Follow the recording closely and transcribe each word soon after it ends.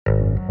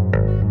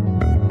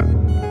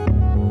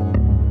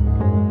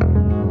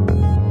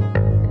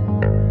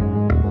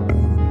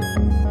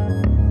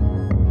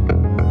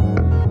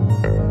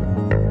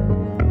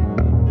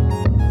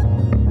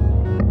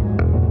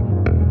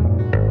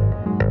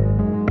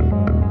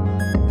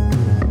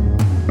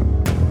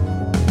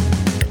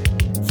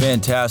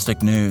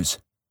Fantastic news,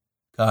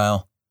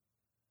 Kyle.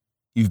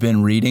 You've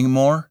been reading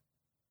more?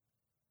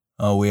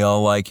 Oh, we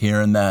all like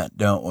hearing that,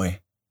 don't we?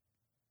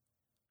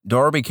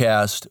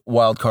 DarbyCast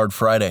Wildcard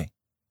Friday.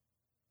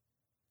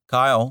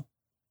 Kyle,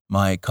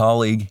 my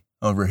colleague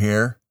over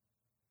here,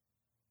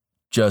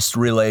 just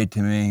relayed to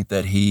me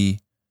that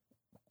he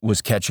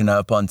was catching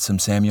up on some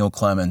Samuel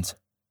Clemens.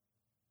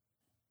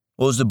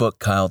 What was the book,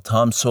 Kyle?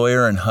 Tom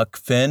Sawyer and Huck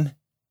Finn? A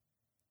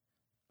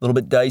little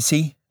bit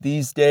dicey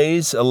these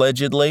days,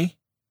 allegedly.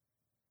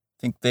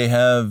 I think they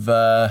have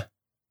a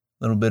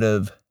little bit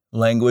of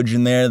language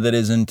in there that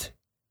isn't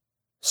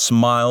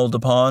smiled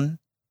upon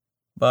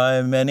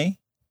by many.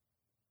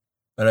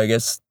 But I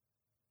guess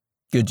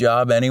good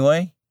job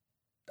anyway.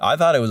 I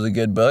thought it was a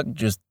good book.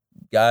 Just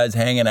guys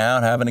hanging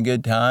out, having a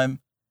good time,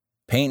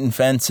 painting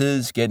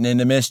fences, getting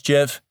into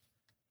mischief.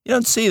 You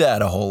don't see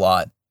that a whole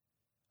lot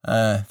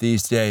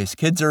these days.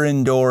 Kids are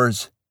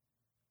indoors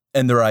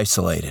and they're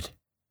isolated.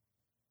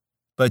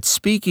 But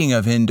speaking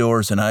of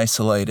indoors and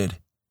isolated,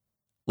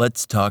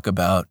 let's talk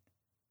about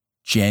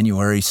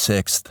January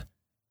 6th,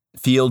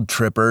 field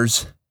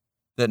trippers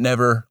that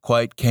never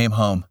quite came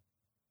home.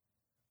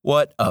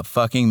 What a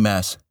fucking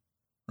mess,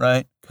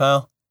 right,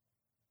 Kyle?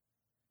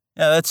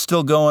 Yeah, that's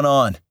still going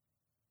on.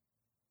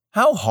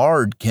 How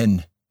hard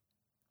can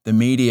the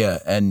media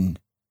and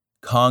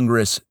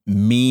Congress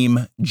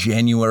meme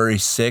January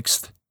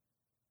 6th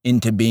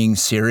into being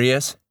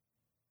serious?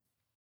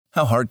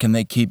 How hard can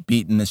they keep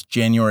beating this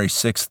January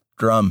 6th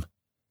drum?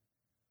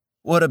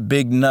 What a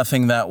big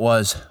nothing that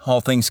was,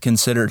 all things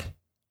considered.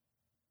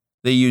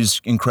 They use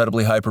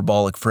incredibly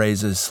hyperbolic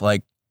phrases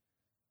like,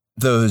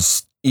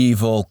 those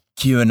evil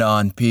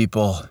QAnon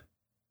people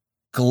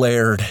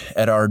glared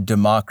at our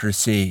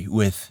democracy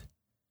with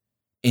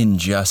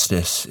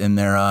injustice in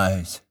their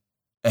eyes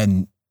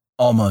and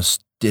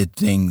almost did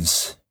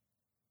things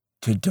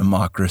to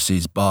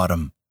democracy's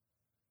bottom.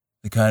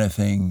 The kind of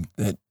thing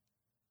that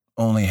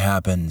only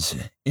happens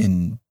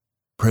in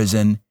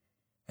prison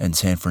and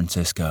San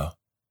Francisco.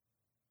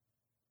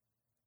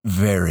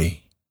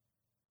 Very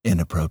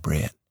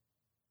inappropriate.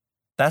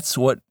 That's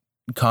what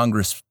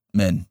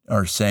congressmen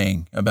are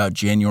saying about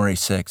January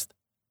 6th.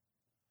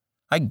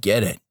 I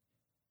get it.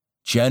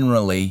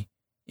 Generally,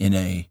 in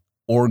a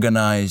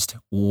organized,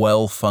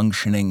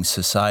 well-functioning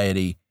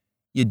society,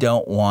 you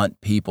don't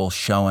want people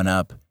showing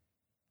up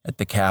at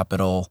the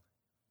Capitol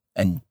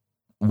and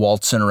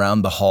waltzing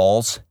around the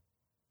halls,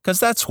 because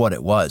that's what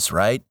it was,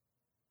 right?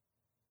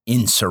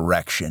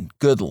 Insurrection.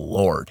 Good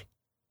Lord.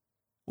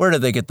 Where do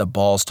they get the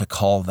balls to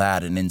call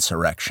that an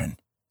insurrection?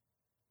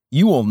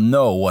 You will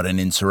know what an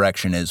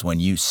insurrection is when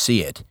you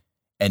see it,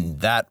 and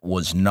that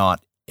was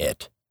not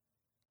it.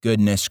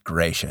 Goodness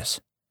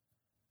gracious.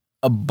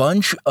 A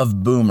bunch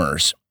of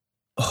boomers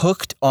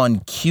hooked on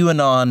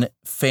QAnon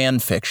fan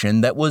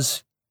fiction that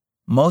was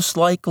most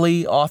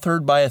likely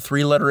authored by a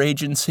 3-letter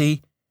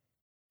agency.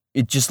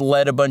 It just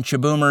led a bunch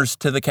of boomers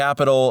to the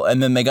Capitol,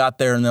 and then they got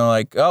there and they're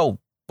like, oh,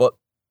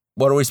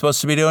 what are we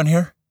supposed to be doing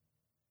here?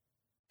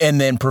 And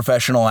then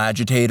professional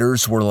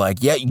agitators were like,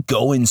 yeah, you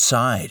go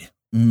inside,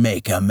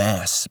 make a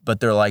mess. But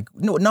they're like,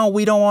 no,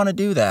 we don't want to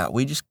do that.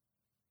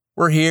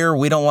 We're here.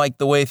 We don't like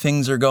the way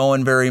things are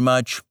going very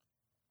much.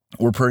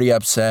 We're pretty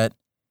upset.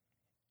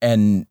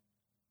 And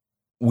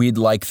we'd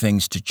like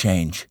things to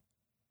change.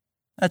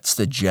 That's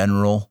the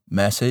general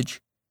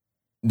message.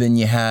 Then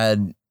you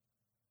had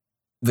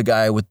the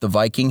guy with the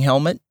Viking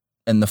helmet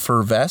and the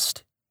fur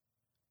vest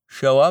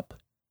show up.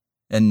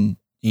 And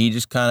he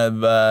just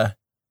kind of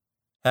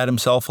had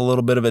himself a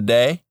little bit of a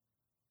day.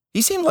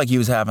 He seemed like he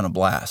was having a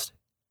blast.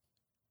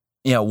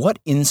 Yeah, what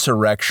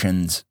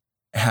insurrections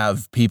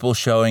have people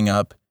showing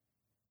up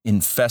in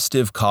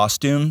festive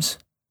costumes?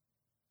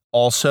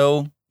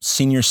 Also,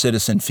 senior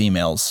citizen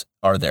females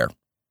are there.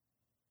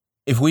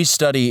 If we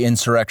study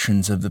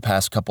insurrections of the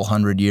past couple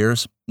hundred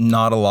years,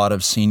 not a lot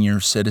of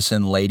senior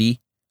citizen lady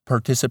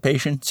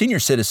participation. Senior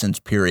citizens,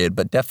 period,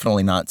 but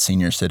definitely not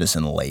senior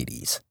citizen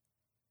ladies.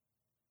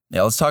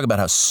 Now, let's talk about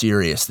how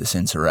serious this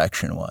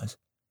insurrection was.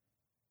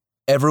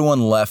 Everyone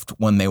left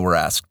when they were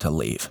asked to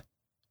leave.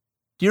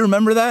 Do you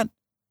remember that?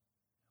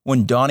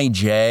 When Donnie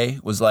J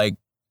was like,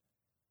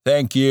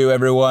 thank you,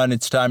 everyone,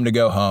 it's time to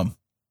go home.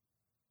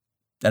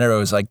 And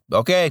everyone was like,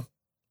 okay,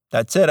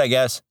 that's it, I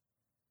guess.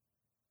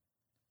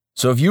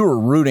 So if you were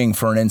rooting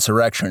for an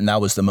insurrection, that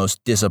was the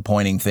most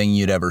disappointing thing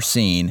you'd ever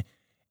seen.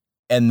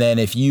 And then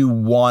if you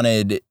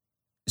wanted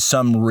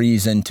some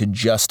reason to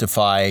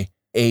justify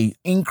a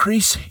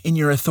increase in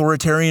your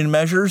authoritarian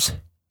measures,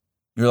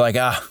 you're like,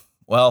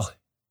 well,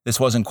 this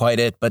wasn't quite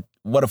it, but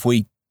what if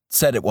we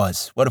said it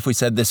was? What if we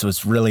said this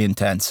was really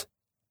intense?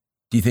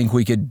 Do you think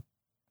we could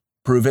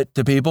prove it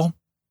to people?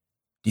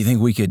 Do you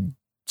think we could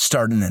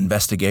start an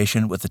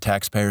investigation with the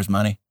taxpayers'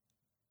 money?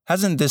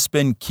 Hasn't this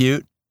been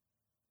cute?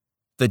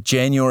 The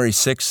January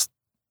 6th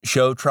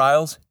show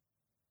trials?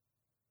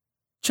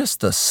 Just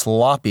the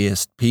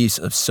sloppiest piece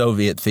of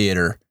Soviet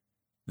theater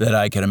that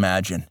I could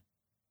imagine.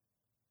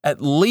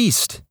 At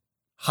least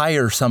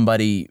hire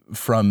somebody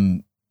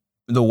from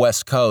the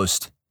West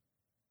Coast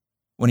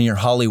one of your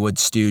Hollywood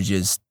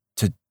stooges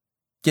to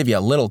give you a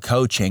little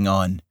coaching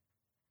on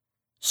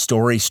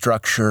story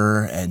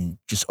structure and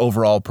just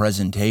overall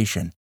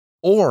presentation.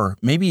 Or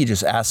maybe you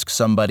just ask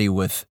somebody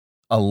with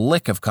a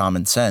lick of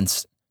common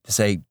sense to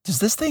say, does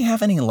this thing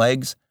have any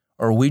legs?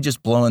 Or are we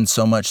just blowing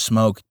so much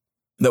smoke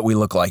that we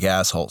look like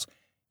assholes?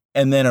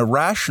 And then a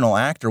rational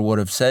actor would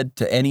have said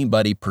to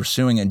anybody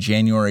pursuing a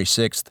January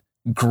 6th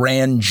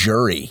grand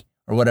jury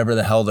or whatever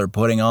the hell they're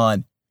putting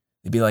on,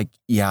 they'd be like,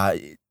 yeah,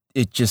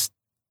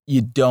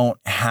 you don't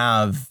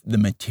have the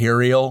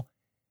material.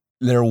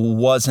 There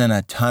wasn't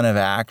a ton of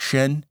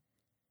action.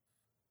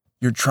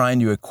 You're trying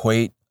to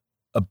equate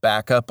a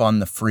backup on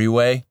the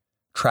freeway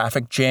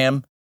traffic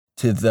jam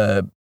to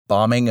the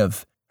bombing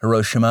of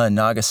Hiroshima and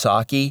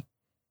Nagasaki.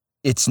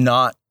 It's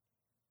not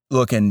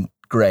looking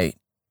great.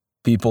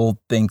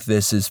 People think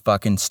this is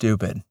fucking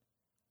stupid.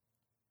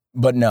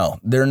 But no,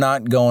 they're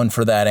not going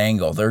for that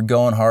angle. They're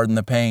going hard in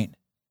the paint.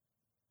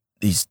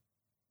 These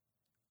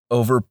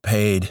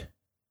overpaid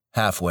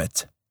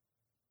half-wits.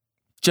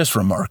 Just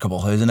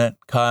remarkable, isn't it,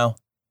 Kyle?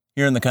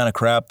 Hearing the kind of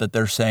crap that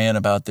they're saying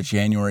about the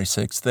January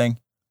 6th thing.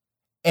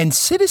 And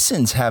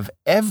citizens have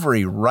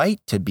every right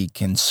to be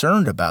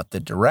concerned about the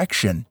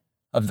direction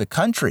of the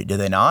country, do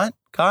they not,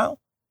 Kyle?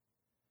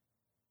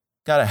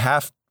 Got a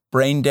half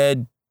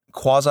brain-dead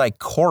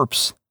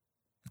quasi-corpse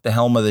at the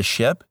helm of the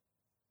ship.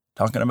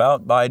 Talking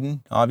about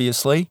Biden,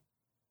 obviously.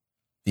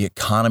 The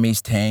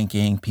economy's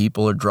tanking.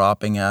 People are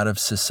dropping out of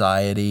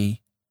society.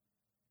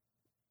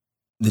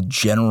 The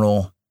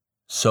general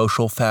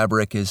social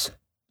fabric is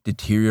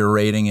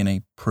deteriorating in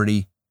a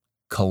pretty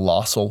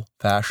colossal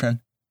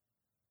fashion.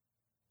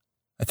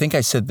 I think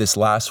I said this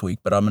last week,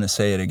 but I'm going to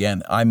say it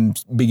again. I'm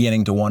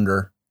beginning to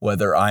wonder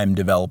whether I'm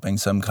developing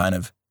some kind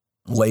of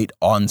late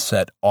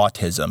onset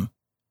autism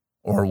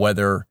or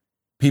whether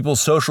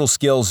people's social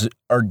skills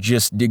are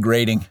just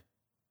degrading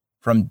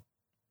from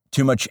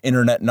too much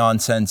internet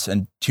nonsense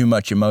and too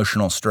much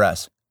emotional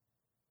stress.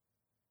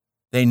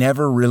 They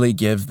never really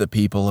give the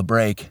people a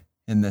break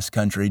in this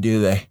country, do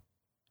they?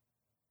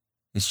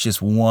 It's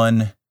just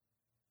one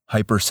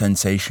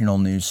hyper-sensational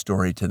news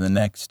story to the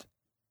next.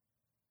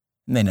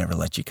 And they never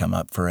let you come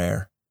up for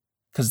air.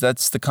 Because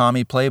that's the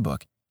commie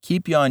playbook.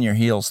 Keep you on your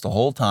heels the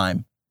whole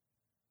time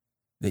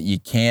that you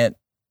can't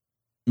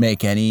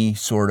make any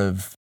sort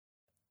of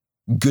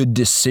good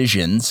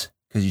decisions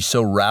because you're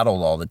so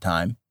rattled all the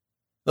time.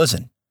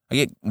 Listen, I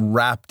get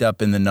wrapped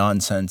up in the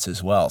nonsense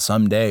as well.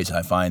 Some days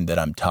I find that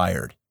I'm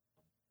tired.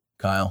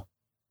 Kyle,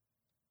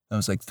 that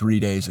was like 3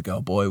 days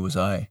ago. Boy, was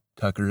I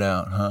tuckered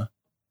out, huh?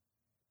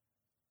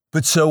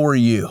 But so were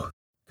you,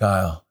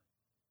 Kyle.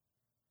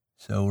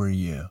 So were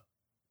you.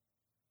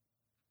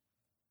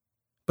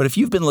 But if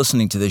you've been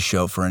listening to this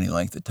show for any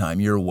length of time,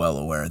 you're well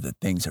aware that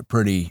things are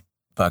pretty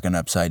fucking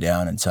upside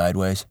down and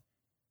sideways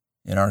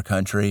in our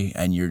country,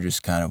 and you're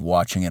just kind of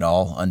watching it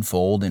all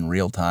unfold in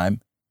real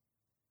time.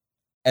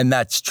 And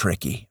that's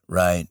tricky,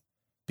 right?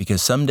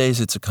 Because some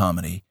days it's a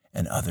comedy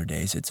and other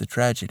days it's a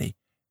tragedy.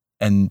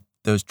 And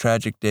those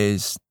tragic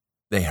days,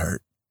 they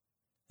hurt.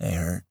 They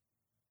hurt.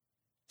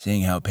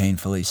 Seeing how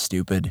painfully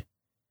stupid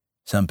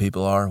some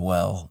people are,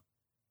 well,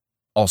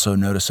 also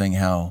noticing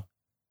how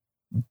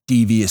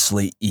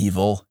deviously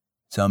evil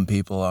some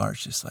people are.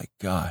 It's just like,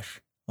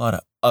 gosh, a lot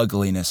of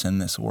ugliness in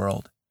this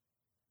world.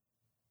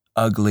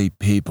 Ugly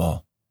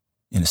people,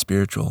 in a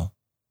spiritual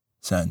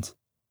sense,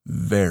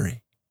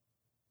 very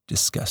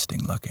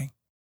disgusting looking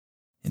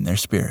in their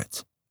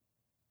spirits.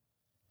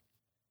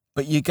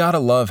 But you gotta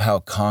love how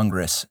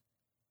Congress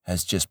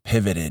has just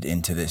pivoted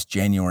into this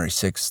January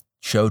 6th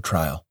show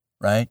trial,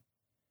 right?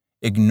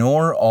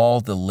 Ignore all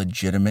the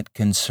legitimate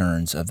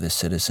concerns of the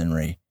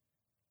citizenry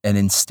and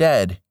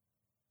instead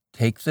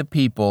take the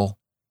people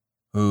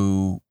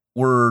who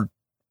were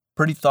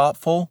pretty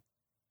thoughtful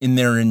in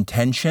their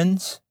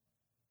intentions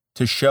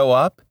to show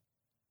up.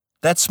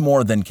 That's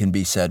more than can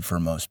be said for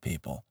most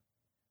people.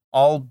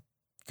 I'll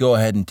go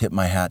ahead and tip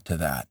my hat to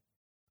that.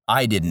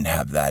 I didn't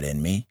have that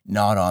in me,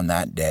 not on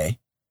that day.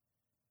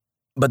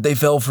 But they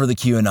fell for the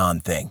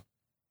QAnon thing.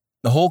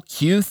 The whole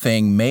Q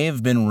thing may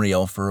have been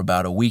real for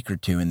about a week or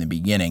two in the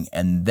beginning,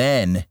 and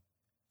then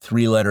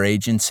 3-letter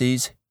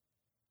agencies,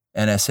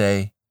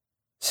 NSA,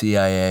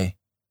 CIA,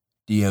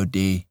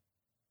 DOD,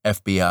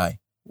 FBI,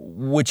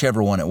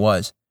 whichever one it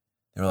was,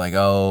 they were like,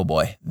 oh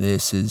boy,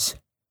 this is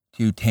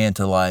too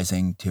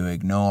tantalizing to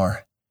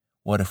ignore.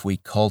 What if we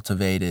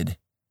cultivated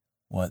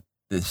what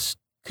this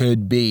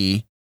could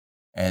be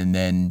and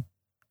then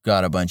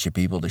got a bunch of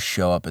people to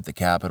show up at the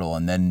Capitol,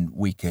 and then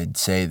we could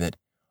say that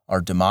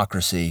our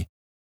democracy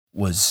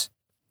was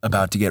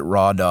about to get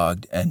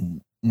raw-dogged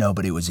and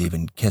nobody was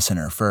even kissing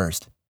her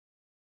first.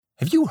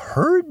 Have you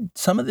heard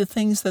some of the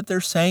things that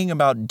they're saying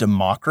about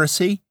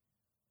democracy?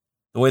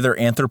 The way they're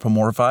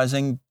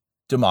anthropomorphizing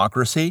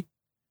democracy?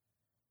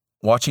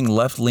 Watching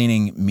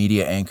left-leaning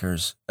media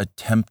anchors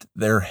attempt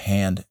their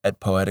hand at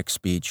poetic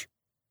speech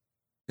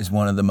is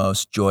one of the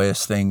most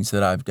joyous things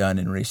that I've done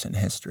in recent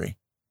history.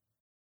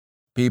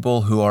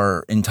 People who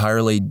are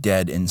entirely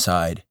dead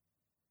inside,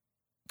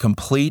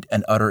 complete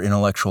and utter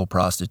intellectual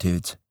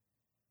prostitutes,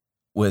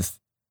 with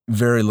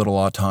very little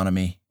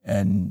autonomy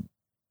and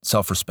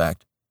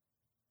self-respect,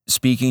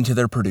 speaking to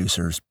their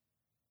producers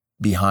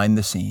behind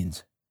the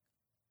scenes.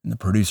 And the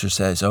producer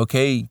says,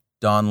 okay,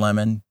 Don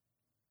Lemon,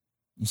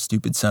 you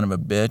stupid son of a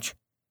bitch,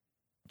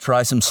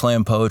 try some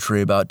slam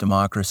poetry about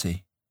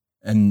democracy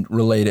and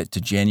relate it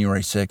to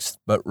January 6th.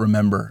 But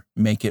remember,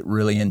 make it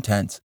really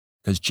intense,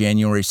 because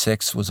January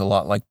 6th was a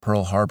lot like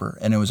Pearl Harbor,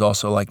 and it was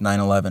also like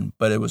 9/11,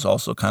 but it was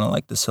also kind of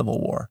like the Civil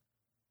War.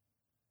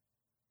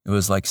 It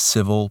was like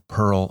Civil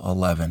Pearl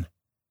 11.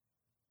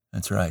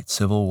 That's right,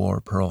 Civil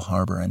War, Pearl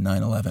Harbor, and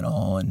 9/11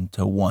 all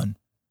into one.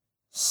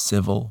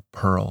 Civil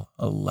Pearl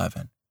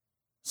 11.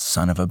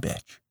 Son of a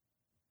bitch.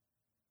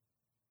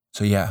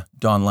 So yeah,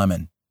 Don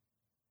Lemon,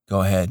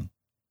 go ahead.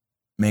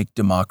 Make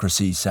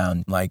democracy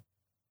sound like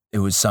it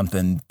was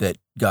something that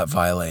got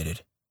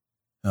violated.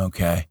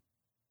 Okay,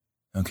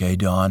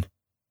 Don.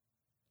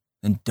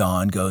 Then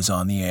Don goes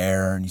on the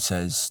air and he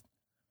says,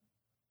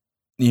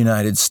 the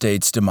United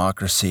States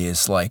democracy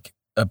is like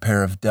a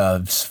pair of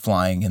doves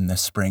flying in the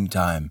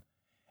springtime.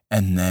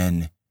 And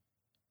then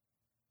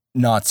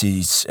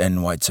Nazis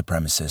and white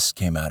supremacists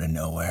came out of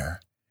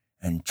nowhere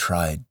and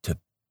tried to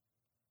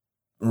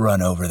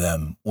run over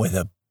them with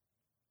a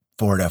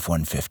Ford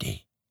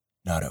F-150.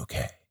 Not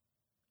okay.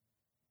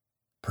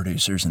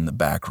 Producers in the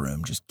back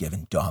room just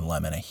giving Don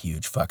Lemon a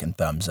huge fucking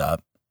thumbs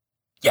up.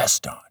 Yes,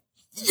 Don.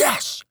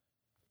 Yes!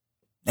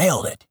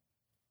 Nailed it.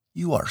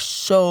 You are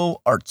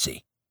so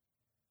artsy.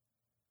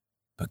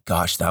 But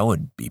gosh, that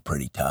would be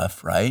pretty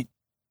tough, right?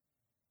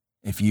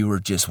 If you were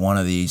just one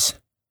of these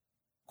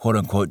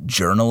quote-unquote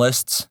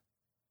journalists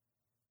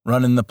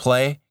running the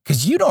play,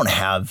 because you don't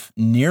have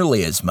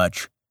nearly as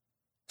much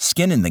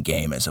skin in the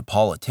game as a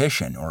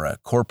politician or a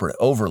corporate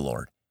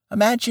overlord.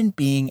 Imagine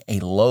being a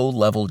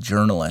low-level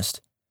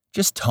journalist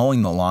just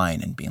towing the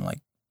line and being like,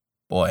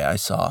 boy, I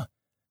saw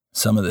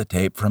some of the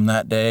tape from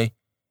that day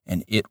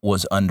and it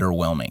was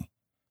underwhelming.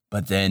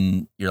 But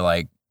then you're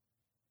like,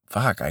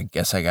 fuck, I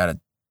guess I got to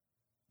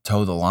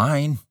toe the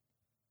line.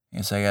 I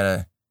guess I got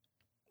to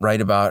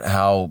write about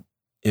how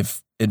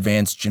if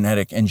advanced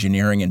genetic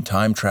engineering and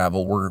time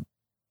travel were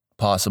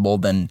possible,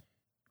 then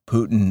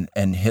Putin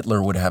and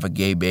Hitler would have a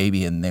gay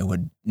baby and they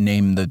would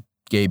name the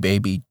gay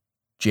baby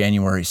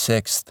January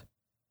 6th.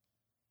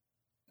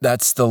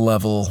 That's the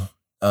level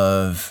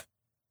of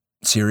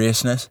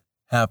seriousness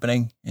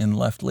happening in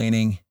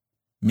left-leaning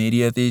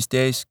media these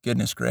days.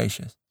 Goodness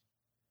gracious.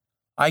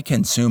 I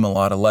consume a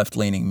lot of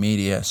left-leaning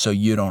media, so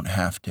you don't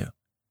have to.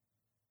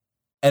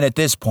 And at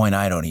this point,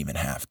 I don't even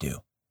have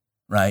to,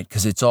 right?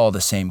 Because it's all the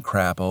same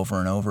crap over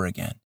and over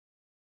again.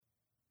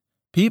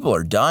 People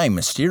are dying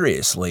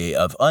mysteriously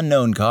of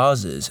unknown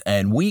causes,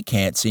 and we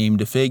can't seem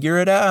to figure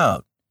it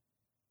out.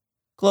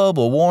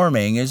 Global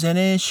warming is an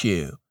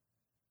issue.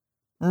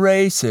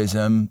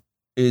 Racism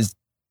is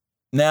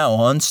now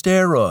on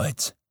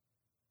steroids.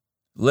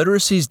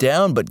 Literacy's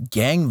down, but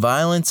gang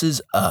violence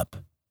is up.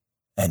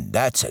 And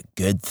that's a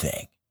good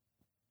thing.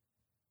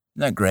 Isn't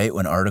that great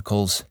when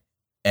articles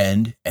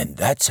end, and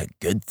that's a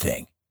good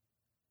thing?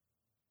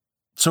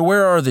 So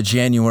where are the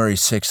January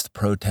 6th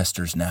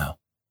protesters now,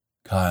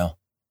 Kyle?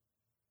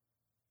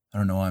 I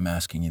don't know why I'm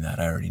asking you that.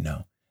 I already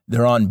know.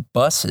 They're on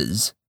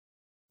buses.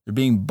 They're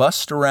being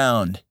bussed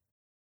around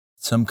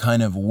some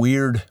kind of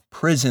weird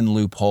prison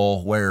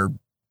loophole where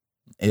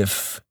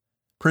if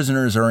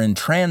prisoners are in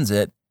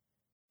transit,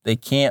 they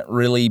can't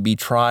really be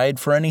tried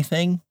for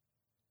anything.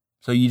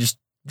 So you just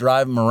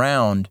drive them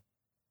around.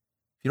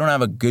 If you don't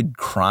have a good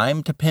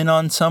crime to pin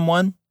on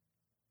someone,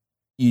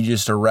 you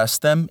just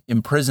arrest them,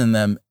 imprison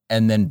them,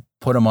 and then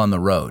put them on the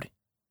road.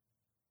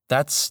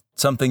 That's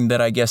something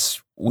that I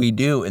guess we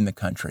do in the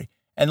country.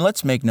 And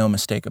let's make no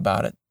mistake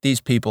about it.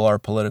 These people are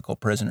political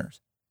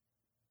prisoners.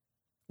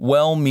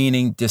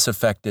 Well-meaning,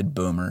 disaffected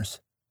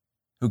boomers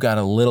who got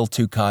a little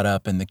too caught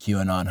up in the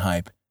QAnon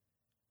hype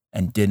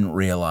and didn't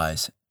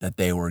realize that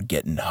they were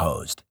getting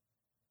hosed.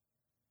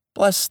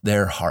 Bless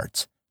their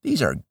hearts.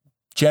 These are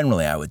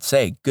generally, I would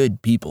say,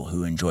 good people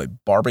who enjoy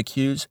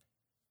barbecues,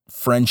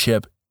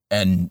 friendship,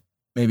 and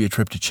maybe a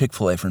trip to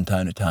Chick-fil-A from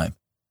time to time.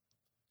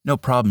 No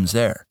problems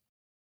there.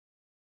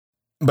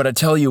 But I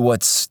tell you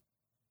what's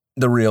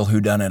the real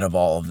whodunit of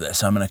all of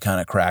this. I'm going to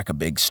kind of crack a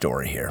big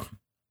story here.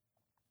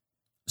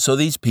 So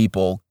these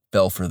people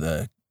fell for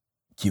the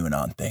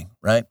QAnon thing,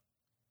 right?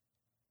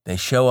 They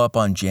show up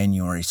on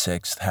January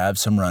 6th, have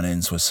some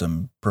run-ins with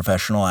some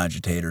professional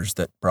agitators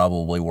that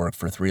probably work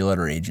for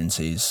three-letter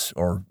agencies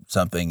or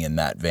something in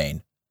that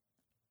vein.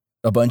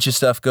 A bunch of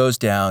stuff goes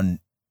down.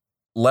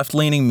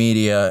 Left-leaning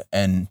media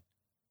and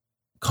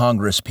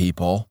Congress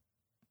people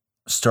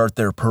start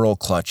their pearl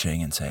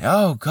clutching and say,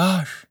 oh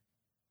gosh,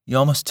 you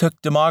almost took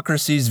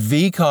democracy's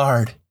V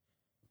card.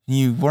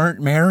 You weren't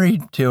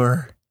married to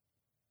her.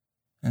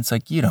 And it's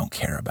like, you don't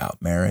care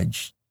about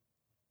marriage.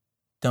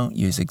 Don't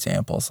use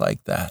examples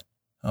like that.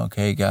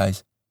 Okay,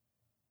 guys?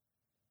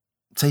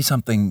 Say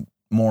something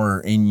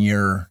more in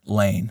your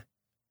lane.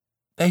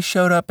 They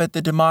showed up at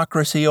the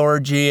democracy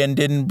orgy and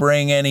didn't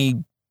bring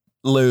any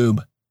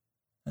lube.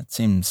 That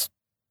seems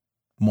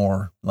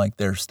more like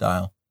their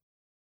style.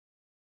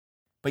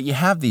 But you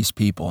have these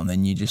people and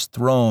then you just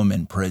throw them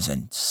in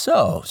prison.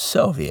 So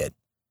Soviet.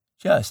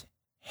 Just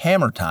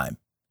hammer time.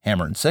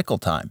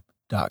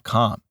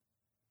 hammerandsickletime.com.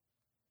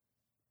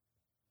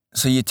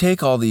 So you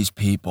take all these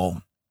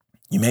people,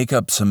 you make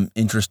up some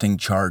interesting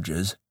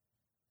charges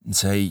and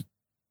say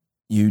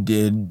you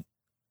did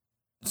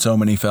so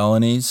many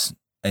felonies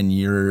and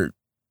you're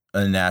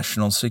a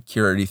national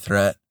security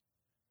threat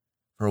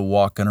for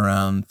walking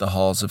around the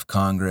halls of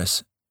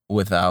Congress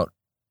without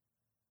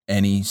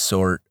any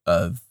sort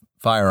of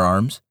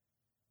firearms.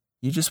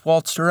 You just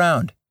waltzed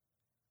around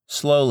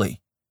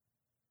slowly.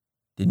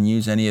 Didn't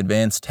use any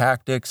advanced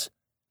tactics.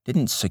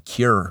 Didn't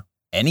secure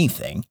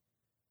anything.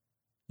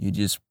 You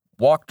just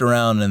walked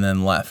around and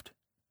then left.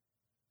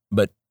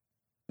 But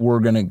we're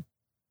going to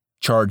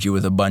charge you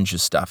with a bunch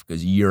of stuff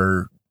because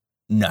you're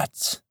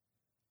nuts.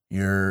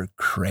 You're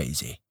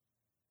crazy.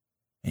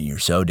 And you're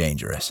so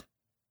dangerous.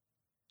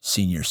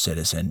 Senior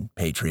citizen,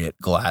 patriot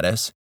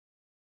Gladys.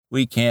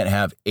 We can't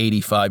have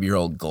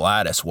 85-year-old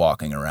Gladys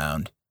walking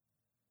around.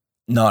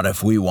 Not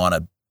if we want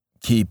to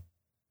keep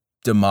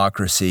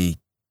democracy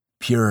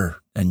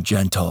pure and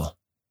gentle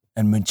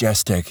and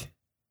majestic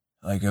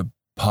like a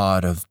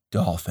pod of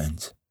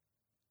dolphins.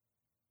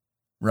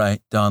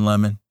 Right, Don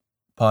Lemon?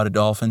 Pod of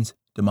dolphins?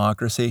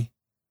 Democracy?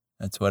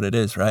 That's what it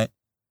is, right?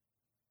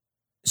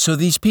 So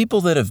these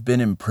people that have been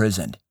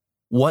imprisoned,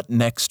 what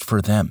next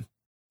for them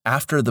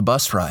after the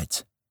bus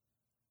rides?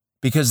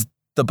 Because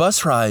the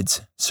bus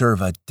rides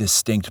serve a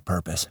distinct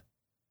purpose.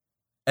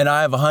 And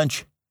I have a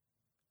hunch.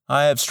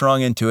 I have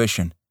strong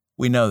intuition.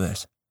 We know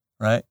this,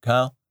 right,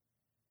 Kyle?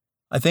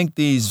 I think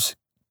these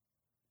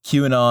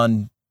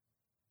QAnon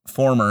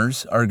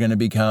formers are going to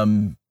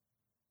become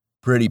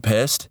pretty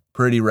pissed,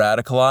 pretty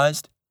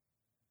radicalized.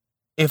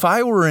 If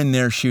I were in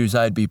their shoes,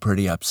 I'd be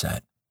pretty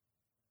upset.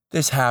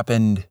 This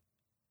happened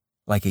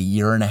like a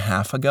year and a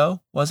half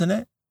ago, wasn't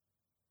it?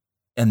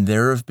 And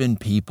there have been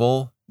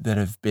people that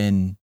have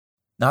been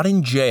not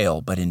in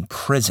jail, but in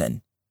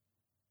prison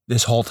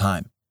this whole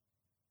time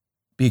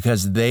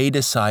because they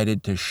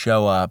decided to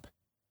show up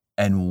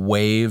and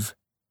wave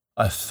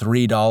a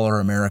 $3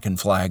 American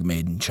flag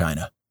made in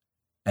China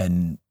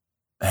and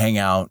hang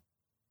out,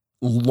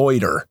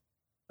 loiter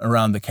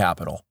around the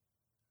Capitol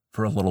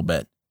for a little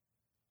bit.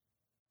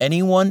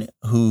 Anyone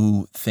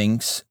who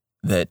thinks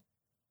that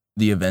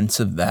the events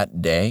of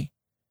that day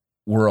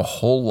were a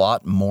whole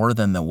lot more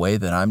than the way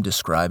that I'm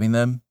describing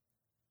them,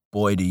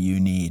 boy, do you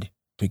need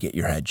to get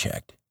your head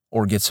checked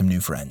or get some new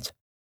friends.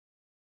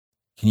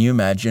 Can you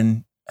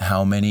imagine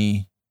how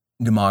many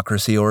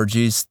democracy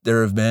orgies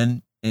there have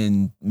been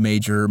in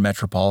major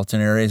metropolitan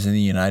areas in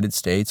the United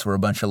States where a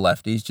bunch of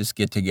lefties just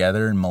get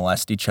together and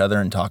molest each other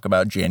and talk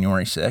about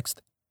January 6th?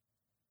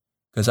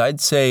 Because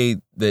I'd say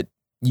that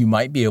you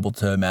might be able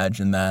to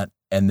imagine that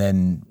and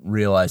then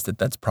realize that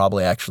that's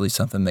probably actually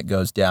something that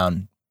goes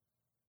down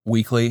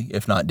weekly,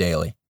 if not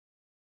daily.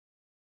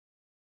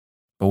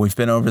 But we've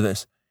been over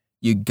this.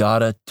 You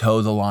gotta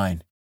toe the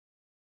line.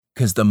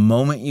 Because the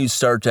moment you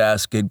start to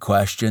ask good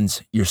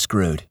questions, you're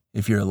screwed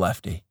if you're a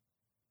lefty.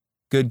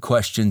 Good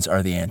questions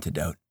are the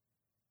antidote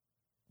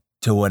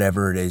to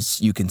whatever it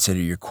is you consider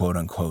your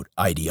quote-unquote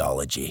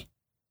ideology.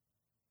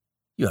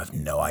 You have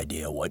no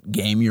idea what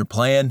game you're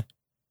playing.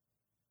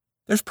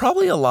 There's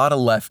probably a lot of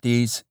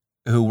lefties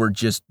who were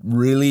just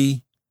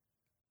really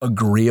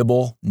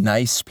agreeable,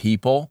 nice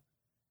people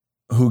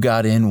who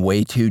got in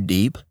way too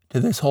deep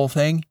to this whole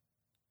thing.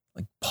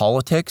 Like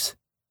politics.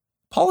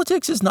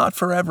 Politics is not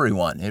for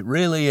everyone. It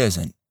really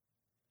isn't.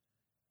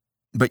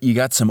 But you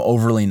got some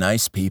overly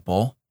nice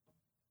people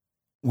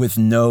with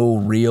no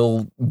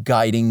real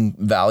guiding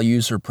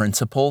values or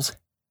principles.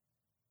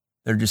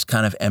 They're just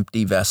kind of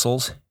empty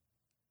vessels.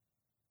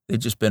 They've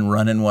just been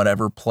running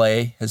whatever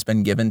play has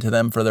been given to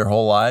them for their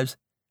whole lives,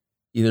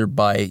 either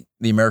by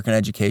the American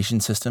education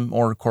system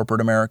or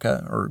corporate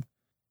America or,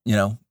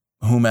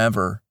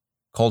 whomever,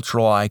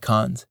 cultural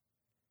icons.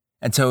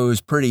 And so it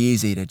was pretty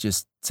easy to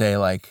just say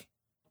like,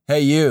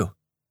 hey, you,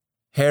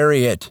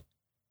 Harriet,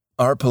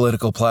 our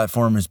political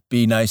platform is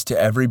be nice to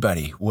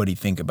everybody. What do you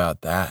think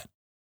about that?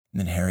 And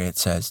then Harriet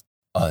says,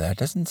 oh, that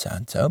doesn't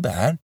sound so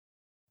bad.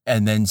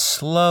 And then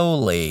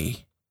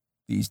slowly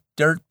these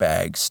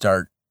dirtbags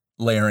start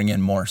layering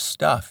in more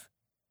stuff.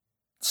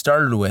 It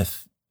started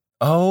with,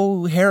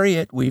 oh,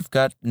 Harriet, we've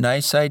got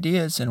nice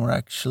ideas and we're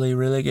actually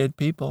really good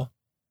people.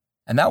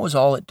 And that was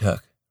all it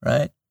took,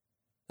 right?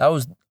 That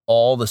was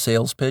all the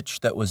sales pitch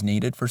that was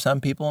needed for some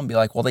people and be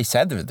like, well, they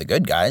said they're the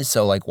good guys,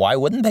 so like, why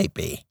wouldn't they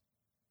be?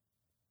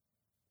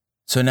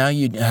 So now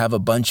you have a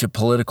bunch of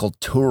political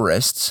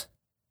tourists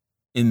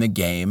in the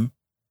game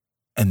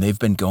and they've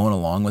been going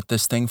along with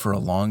this thing for a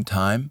long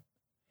time.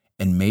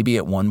 And maybe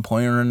at one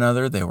point or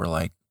another, they were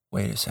like,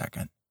 wait a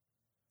second.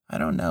 I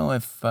don't know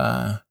if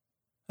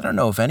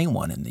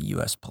anyone in the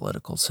U.S.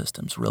 political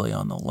system's really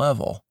on the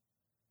level.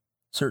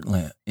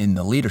 Certainly in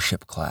the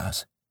leadership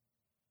class.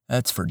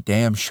 That's for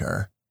damn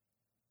sure.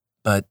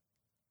 But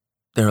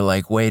they're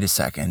like, wait a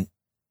second.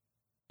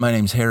 My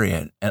name's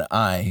Harriet, and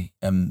I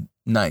am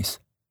nice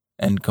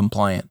and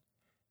compliant.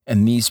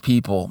 And these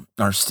people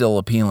are still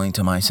appealing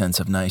to my sense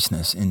of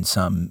niceness in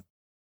some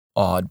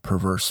odd,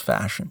 perverse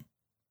fashion.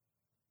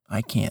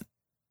 I can't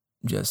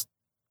just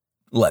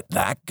let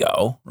that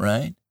go,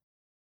 right?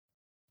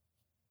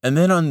 And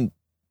then on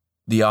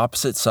the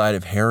opposite side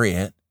of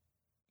Harriet,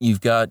 you've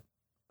got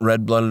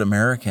red-blooded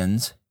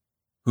Americans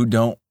who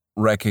don't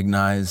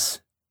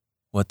recognize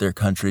what their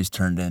country's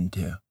turned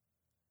into.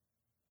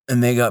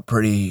 And they got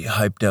pretty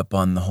hyped up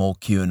on the whole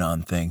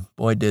QAnon thing.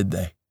 Boy, did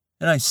they.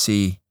 And I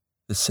see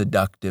the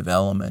seductive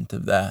element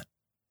of that.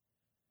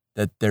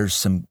 That there's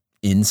some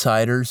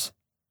insiders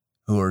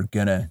who are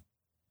going to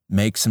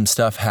make some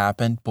stuff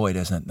happen. Boy,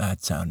 doesn't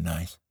that sound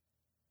nice.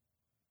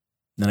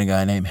 Then a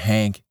guy named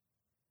Hank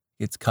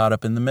gets caught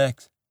up in the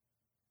mix.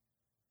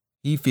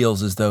 He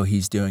feels as though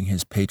he's doing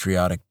his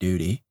patriotic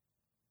duty,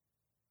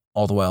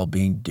 all the while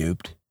being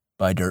duped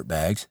by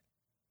dirtbags.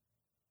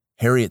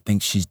 Harriet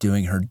thinks she's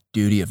doing her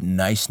duty of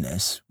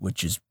niceness,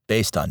 which is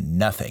based on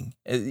nothing.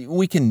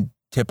 We can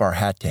tip our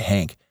hat to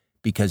Hank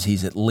because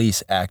he's at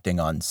least acting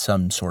on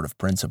some sort of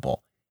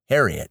principle.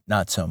 Harriet,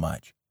 not so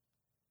much.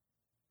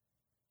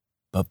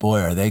 But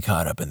boy, are they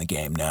caught up in the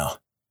game now.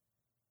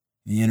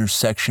 The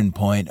intersection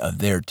point of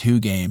their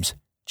two games,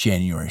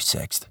 January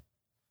 6th.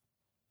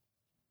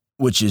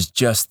 Which is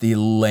just the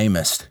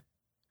lamest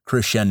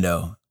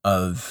crescendo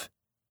of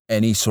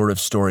any sort of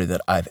story that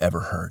I've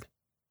ever heard.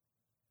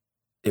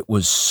 It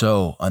was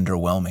so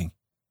underwhelming.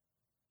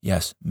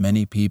 Yes,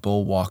 many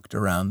people walked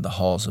around the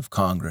halls of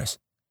Congress.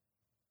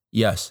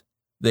 Yes,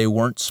 they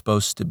weren't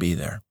supposed to be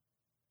there.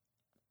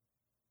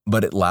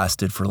 But it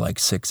lasted for like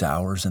 6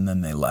 hours and then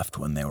they left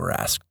when they were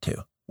asked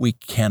to. We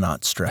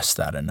cannot stress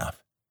that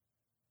enough.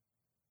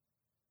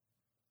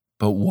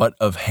 But what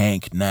of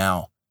Hank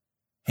now?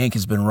 Hank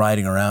has been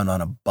riding around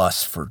on a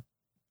bus for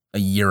a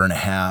year and a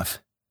half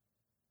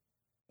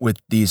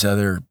with these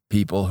other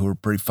people who are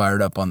pretty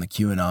fired up on the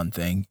QAnon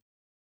thing.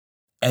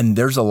 And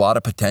there's a lot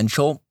of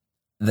potential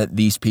that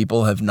these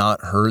people have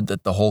not heard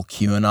that the whole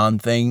QAnon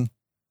thing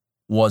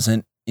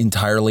wasn't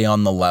entirely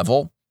on the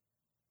level.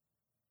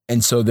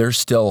 And so they're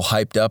still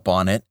hyped up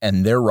on it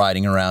and they're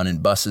riding around in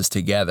buses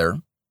together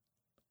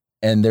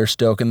and they're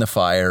stoking the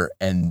fire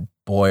and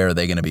boy, are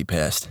they going to be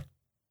pissed.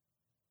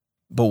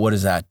 But what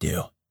does that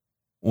do?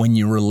 When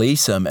you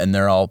release them and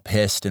they're all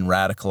pissed and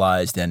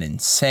radicalized and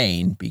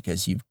insane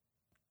because you've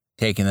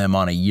taken them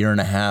on a year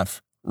and a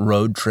half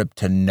road trip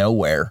to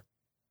nowhere,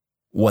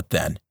 what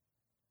then?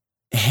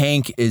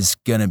 Hank is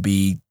going to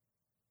be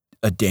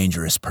a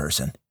dangerous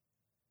person.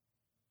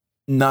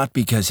 Not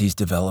because he's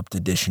developed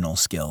additional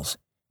skills,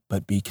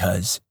 but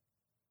because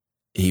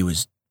he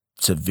was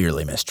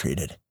severely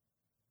mistreated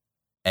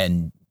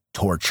and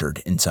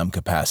tortured in some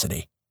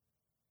capacity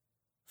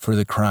for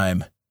the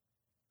crime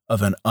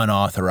of an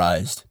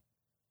unauthorized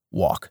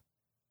walk.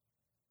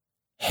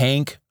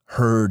 Hank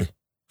heard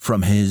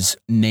from his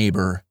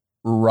neighbor,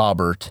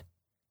 Robert,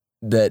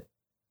 that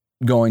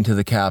going to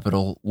the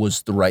Capitol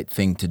was the right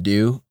thing to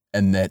do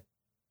and that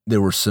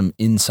there were some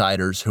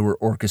insiders who were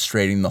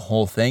orchestrating the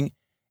whole thing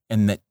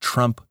and that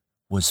Trump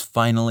was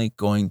finally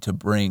going to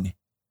bring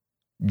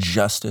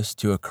justice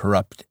to a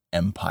corrupt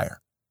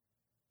empire.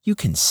 You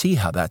can see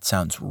how that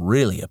sounds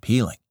really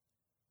appealing.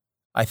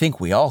 I think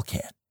we all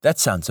can. That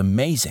sounds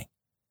amazing.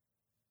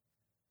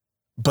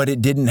 But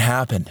it didn't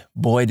happen.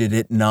 Boy, did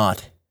it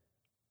not.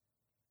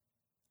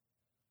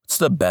 What's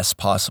the best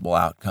possible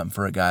outcome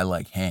for a guy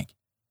like Hank?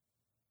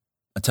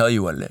 I'll tell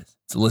you what it is.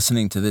 It's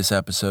listening to this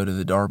episode of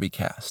the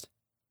DarbyCast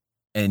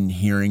and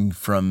hearing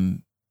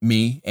from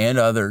me and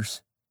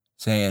others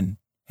saying,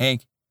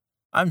 Hank,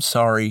 I'm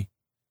sorry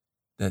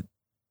that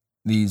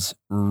these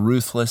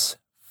ruthless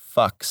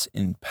fucks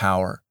in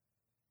power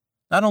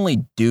not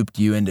only duped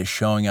you into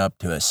showing up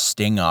to a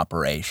sting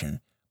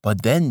operation,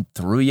 but then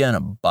threw you in a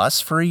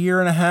bus for a year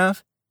and a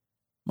half?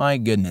 My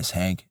goodness,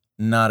 Hank,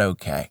 not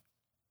okay.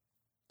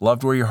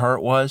 Loved where your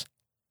heart was,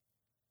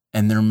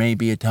 and there may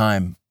be a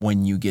time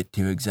when you get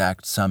to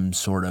exact some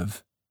sort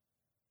of,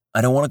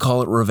 I don't want to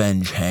call it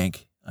revenge,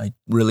 Hank. I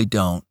really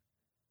don't.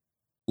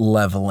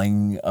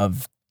 Leveling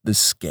of the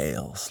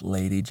scales,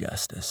 Lady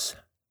Justice.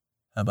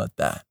 How about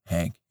that,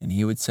 Hank? And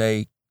he would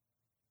say,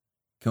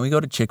 can we go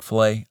to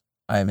Chick-fil-A?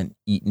 I haven't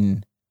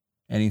eaten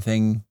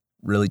anything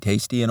really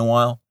tasty in a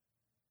while.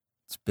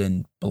 It's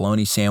been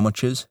bologna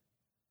sandwiches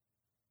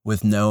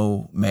with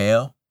no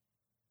mayo.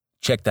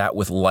 Check that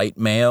with light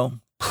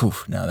mayo.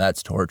 Poof, now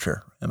that's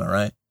torture. Am I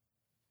right?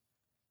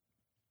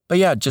 But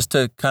yeah, just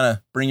to kind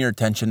of bring your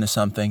attention to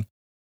something,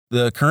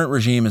 the current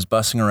regime is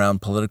bussing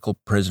around political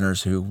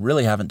prisoners who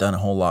really haven't done a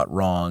whole lot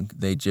wrong.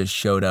 They just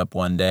showed up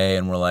one day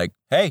and were like,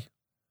 hey,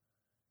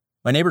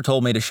 my neighbor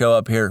told me to show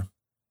up here.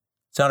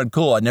 Sounded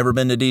cool. I'd never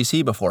been to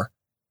D.C. before.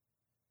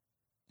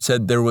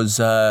 Said there was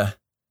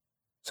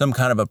some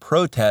kind of a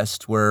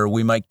protest where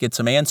we might get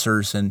some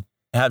answers and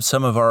have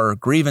some of our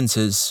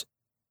grievances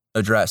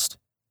addressed.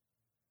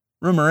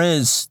 Rumor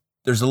is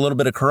there's a little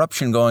bit of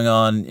corruption going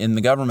on in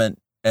the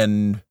government,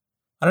 and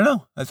I don't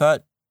know. I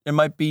thought it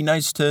might be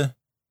nice to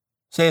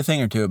say a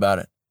thing or two about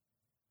it.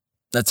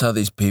 That's how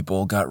these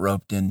people got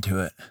roped into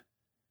it.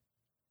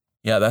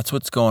 Yeah, that's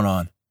what's going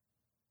on.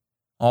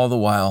 All the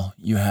while,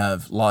 you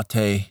have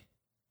latte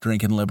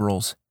drinking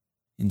liberals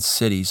in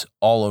cities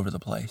all over the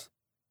place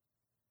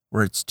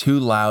where it's too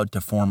loud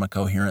to form a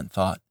coherent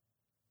thought.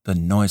 The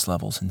noise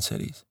levels in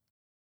cities.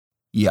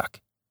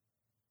 Yuck.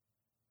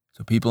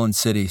 So people in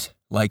cities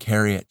like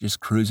Harriet just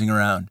cruising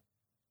around,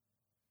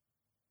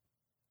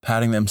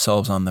 patting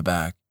themselves on the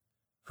back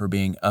for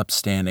being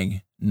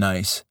upstanding,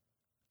 nice,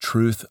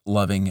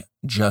 truth-loving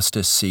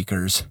justice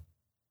seekers,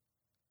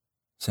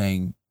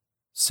 saying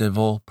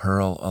Civil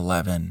Pearl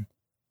 11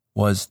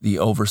 was the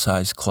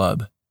oversized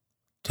club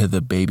to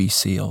the baby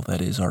seal that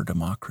is our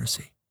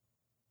democracy.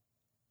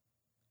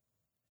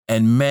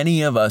 And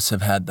many of us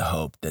have had the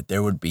hope that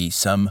there would be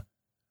some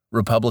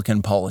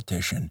Republican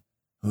politician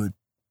who would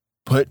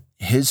put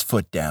his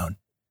foot down,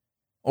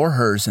 or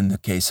hers in the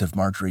case of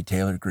Marjorie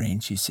Taylor Greene,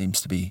 she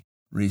seems to be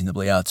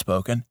reasonably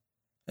outspoken,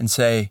 and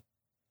say,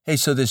 hey,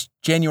 so this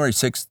January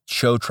 6th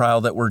show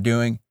trial that we're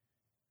doing,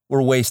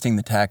 we're wasting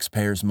the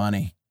taxpayers'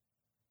 money.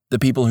 The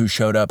people who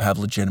showed up have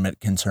legitimate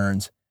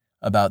concerns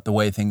about the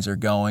way things are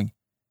going.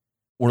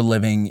 We're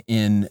living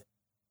in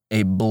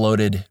a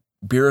bloated,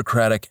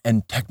 bureaucratic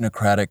and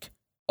technocratic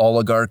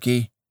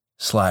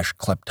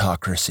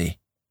oligarchy/kleptocracy.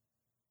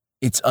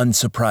 It's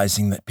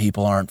unsurprising that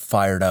people aren't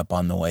fired up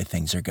on the way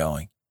things are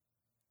going.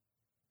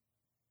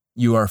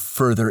 You are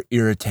further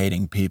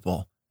irritating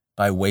people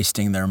by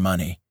wasting their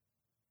money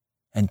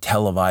and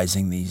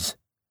televising these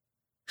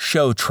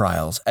show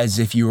trials as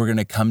if you were going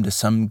to come to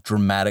some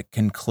dramatic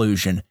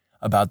conclusion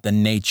about the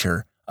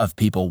nature of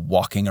people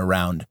walking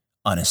around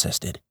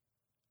unassisted.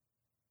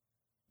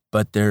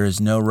 But there is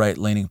no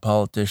right-leaning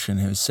politician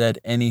who said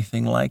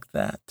anything like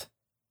that.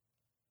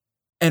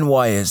 And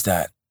why is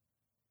that?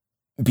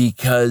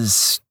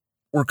 Because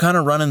we're kind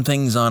of running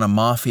things on a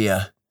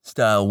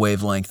mafia-style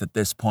wavelength at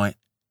this point.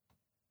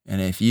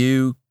 And if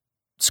you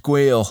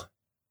squeal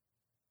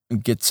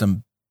and get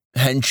some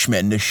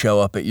henchmen to show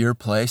up at your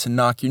place and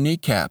knock your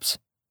kneecaps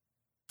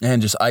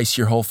and just ice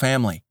your whole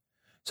family.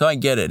 So I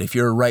get it. If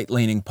you're a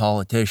right-leaning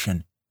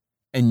politician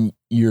and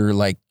you're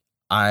like,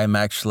 I'm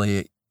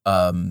actually,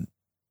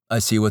 I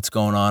see what's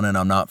going on and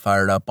I'm not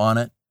fired up on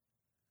it.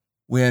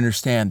 We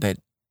understand that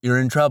you're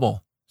in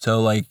trouble.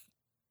 So like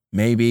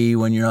maybe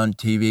when you're on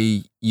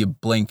TV, you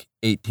blink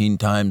 18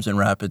 times in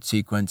rapid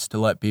sequence to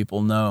let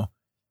people know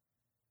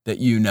that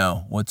you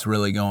know what's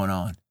really going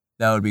on.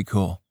 That would be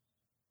cool.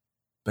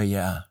 But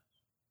yeah,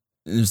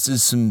 this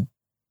is some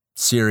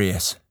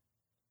serious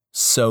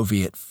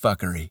Soviet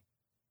fuckery.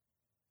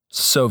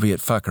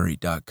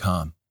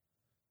 SovietFuckery.com.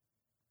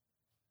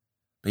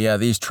 But yeah,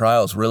 these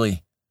trials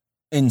really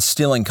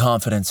instilling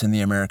confidence in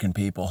the American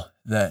people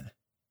that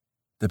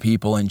the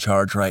people in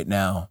charge right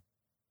now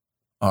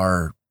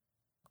are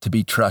to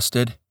be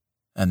trusted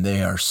and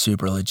they are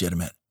super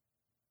legitimate.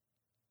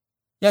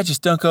 Yeah,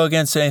 just don't go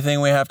against anything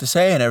we have to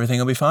say and everything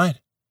will be fine.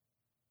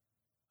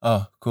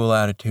 Oh, cool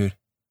attitude.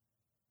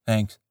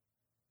 Thanks.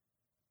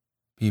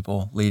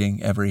 People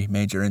leading every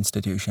major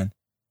institution.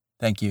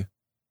 Thank you.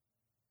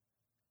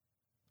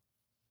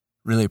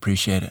 Really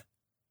appreciate it.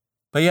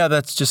 But yeah,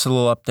 that's just a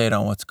little update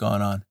on what's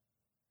going on.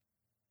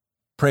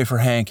 Pray for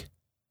Hank,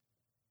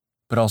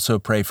 but also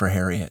pray for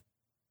Harriet.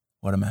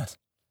 What a mess.